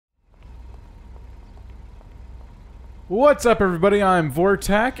What's up, everybody? I'm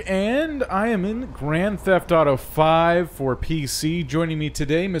Vortac, and I am in Grand Theft Auto 5 for PC. Joining me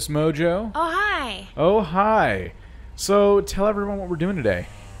today, Miss Mojo. Oh, hi. Oh, hi. So, tell everyone what we're doing today.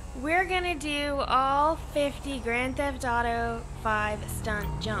 We're gonna do all 50 Grand Theft Auto 5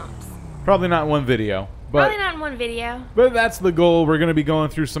 stunt jumps. Probably not in one video. Probably not in one video. But that's the goal. We're going to be going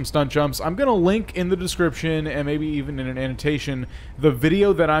through some stunt jumps. I'm going to link in the description and maybe even in an annotation the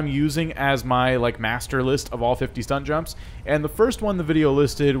video that I'm using as my master list of all 50 stunt jumps. And the first one the video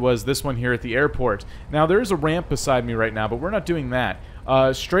listed was this one here at the airport. Now there is a ramp beside me right now, but we're not doing that.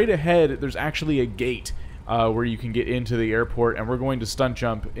 Straight ahead, there's actually a gate where you can get into the airport, and we're going to stunt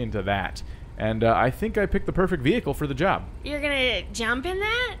jump into that. And I think I picked the perfect vehicle for the job. You're gonna jump in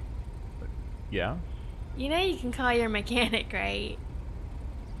that? Yeah. You know you can call your mechanic, right?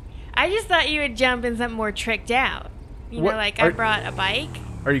 I just thought you would jump in something more tricked out. You know, like I brought a bike.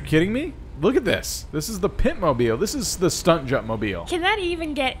 Are you kidding me? Look at this. This is the Pimp Mobile. This is the Stunt Jump Mobile. Can that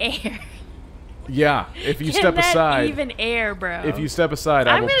even get air? Yeah, if you step aside. Can that even air, bro? If you step aside,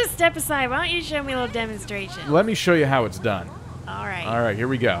 I'm gonna step aside. Why don't you show me a little demonstration? Let me show you how it's done. All right. All right, here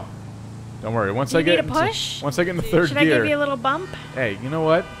we go. Don't worry. Once Do I you get need a push? Once I get into third Should gear. I give you a little bump? Hey, you know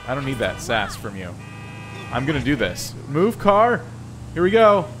what? I don't need that sass from you. I'm gonna do this. Move, car. Here we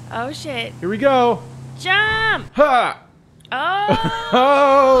go. Oh shit. Here we go. Jump! Ha! Oh!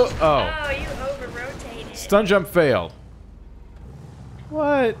 Oh! Oh, you over-rotated. Stunt jump failed.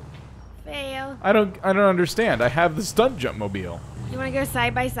 What? Fail. I don't understand. I have the stunt jump mobile. You want to go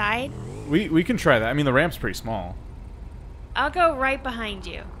side by side? We can try that. I mean, the ramp's pretty small. I'll go right behind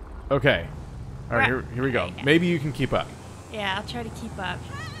you. Okay. All right, here we go. Maybe you can keep up. Yeah, I'll try to keep up.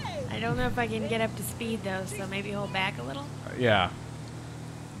 I don't know if I can get up to speed though, so maybe hold back a little. Yeah.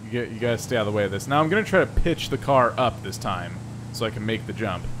 You gotta stay out of the way of this. Now I'm gonna try to pitch the car up this time, so I can make the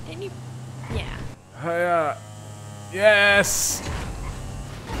jump. Didn't you? Yeah. Yes.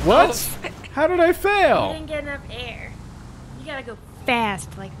 What? Oh. How did I fail? You didn't get enough air. You gotta go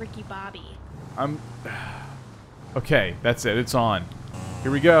fast, like Ricky Bobby. Okay, that's it. It's on.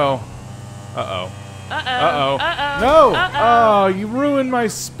 Here we go. Uh-oh. Uh-oh. Uh-oh. Uh-oh. No! Uh-oh. Oh, you ruined my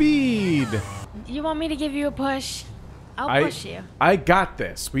speed. You want me to give you a push? I'll push you. I got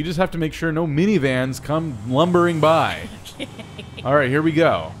this. We just have to make sure no minivans come lumbering by. Okay. All right, here we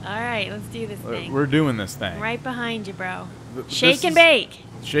go. All right, let's do this thing. We're doing this thing. Right behind you, bro. This Shake and bake.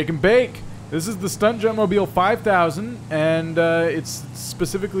 Shake and bake. This is the Stunt Jump Mobile 5000, and it's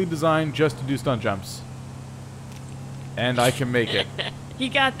specifically designed just to do stunt jumps. And I can make it. You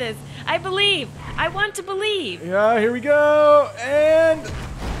got this. I believe. I want to believe. Yeah, here we go. And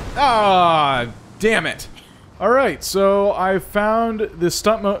damn it. All right, so I found the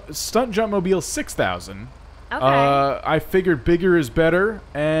Stunt Jump Mobile 6000. Okay. I figured bigger is better,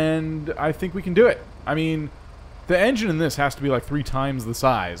 and I think we can do it. I mean, the engine in this has to be like 3 times the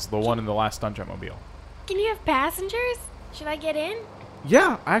size, the one in the last Stunt Jump Mobile. Can you have passengers? Should I get in?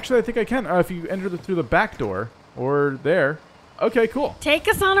 Yeah, actually, I think I can. If you enter through the back door or there. Okay, cool. Take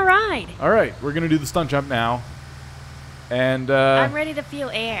us on a ride. All right, we're gonna do the stunt jump now, and I'm ready to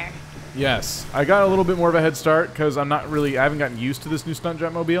feel air. yes, I got a little bit more of a head start because I haven't gotten used to this new stunt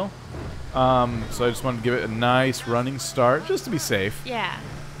jump mobile. So I just wanted to give it a nice running start just to be safe. Yeah.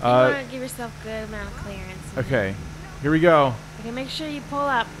 You want to give yourself a good amount of clearance. Okay, here we go. Okay, make sure you pull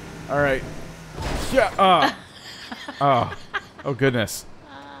up. All right. Yeah. Oh goodness.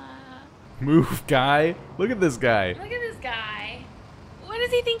 Move, guy. Look at this guy. Look at this guy. What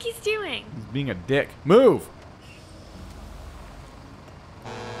does he think he's doing? He's being a dick. Move.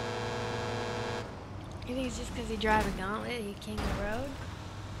 You think it's just because he drives a gauntlet, he king of the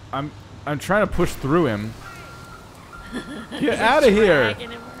road? I'm trying to push through him. Get out of here.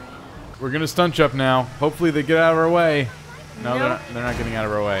 We're gonna stunt jump now. Hopefully they get out of our way. No, nope. they're not getting out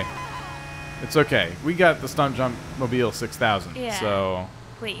of our way. It's okay. We got the Stunt Jump Mobile 6000. Yeah. So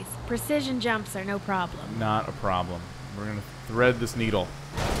please, precision jumps are no problem. not a problem. We're gonna thread this needle.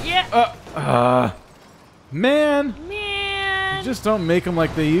 Yeah. Man. Man. Just don't make them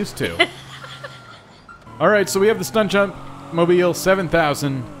like they used to. All right, so we have the Stunt Jump Mobile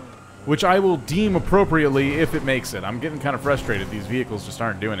 7000, which I will deem appropriately if it makes it. I'm getting kind of frustrated. These vehicles just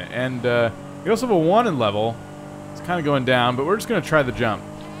aren't doing it. And we also have a wanted level. It's kind of going down, but we're just going to try the jump.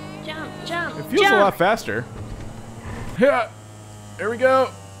 Jump, jump, It feels a lot faster. Yeah. There we go.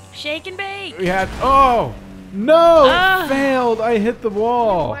 Shake and bake. We had... Oh! No! Failed! I hit the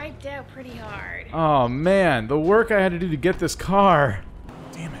wall. Wiped out pretty hard. Oh, man. The work I had to do to get this car.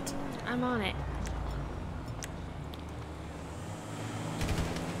 Damn it. I'm on it.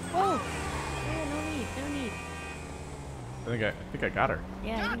 Oh! No need. I think I got her.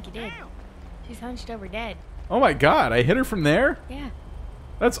 Yeah, I think you did. She's hunched over dead. Oh my god, I hit her from there? Yeah.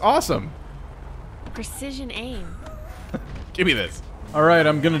 That's awesome. Precision aim. Give me this. Alright,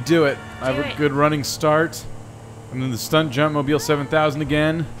 I'm gonna do it. I have Do a it. good running start. I'm in the Stunt Jump Mobile 7000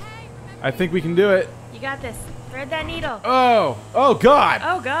 again. I think we can do it. You got this. Thread that needle. Oh! Oh god!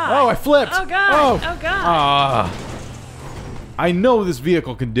 Oh god. Oh, I flipped! Oh god. Oh, Oh god. Ah. I know this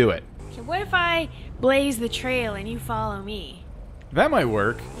vehicle can do it. Okay, what if I blaze the trail and you follow me? That might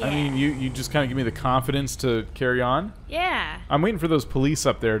work. I Yeah. mean, you just kind of give me the confidence to carry on. Yeah. I'm waiting for those police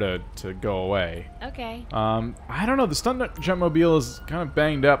up there to go away. Okay. I don't know. The Stunt Jump Mobile is kind of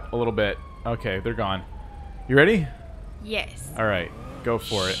banged up a little bit. Okay, they're gone. You ready? Yes. All right, go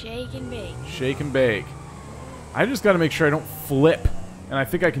for it. Shake and bake. Shake and bake. I just got to make sure I don't flip, and I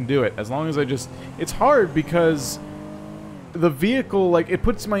think I can do it as long as I just. It's hard because the vehicle, like, it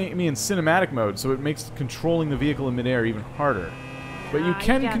puts me in cinematic mode, so it makes controlling the vehicle in midair even harder. But you Ah, you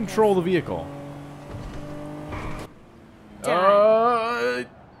can got control this. the vehicle. Done.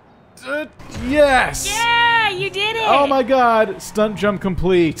 Yes! Yeah, you did it. Oh my god, Stunt Jump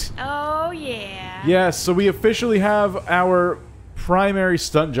complete. Oh yeah. Yes, so we officially have our primary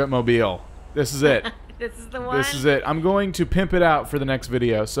Stunt Jump Mobile. This is it. This is the one. This is it. I'm going to pimp it out for the next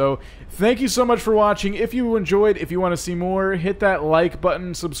video. So thank you so much for watching. If you enjoyed, if you want to see more, hit that like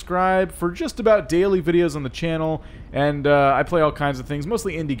button, subscribe for just about daily videos on the channel. And I play all kinds of things,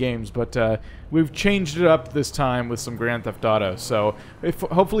 mostly indie games, but we've changed it up this time with some Grand Theft Auto. So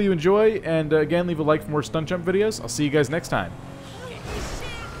hopefully you enjoy, and again, leave a like for more Stunt Jump videos. I'll see you guys next time.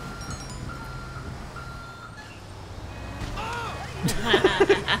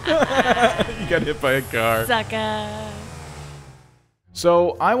 You got hit by a car. Sucker.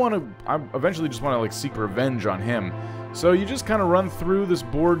 So I eventually just want to like seek revenge on him. So you just kind of run through this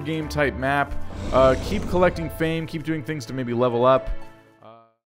board game type map, keep collecting fame, keep doing things to maybe level up,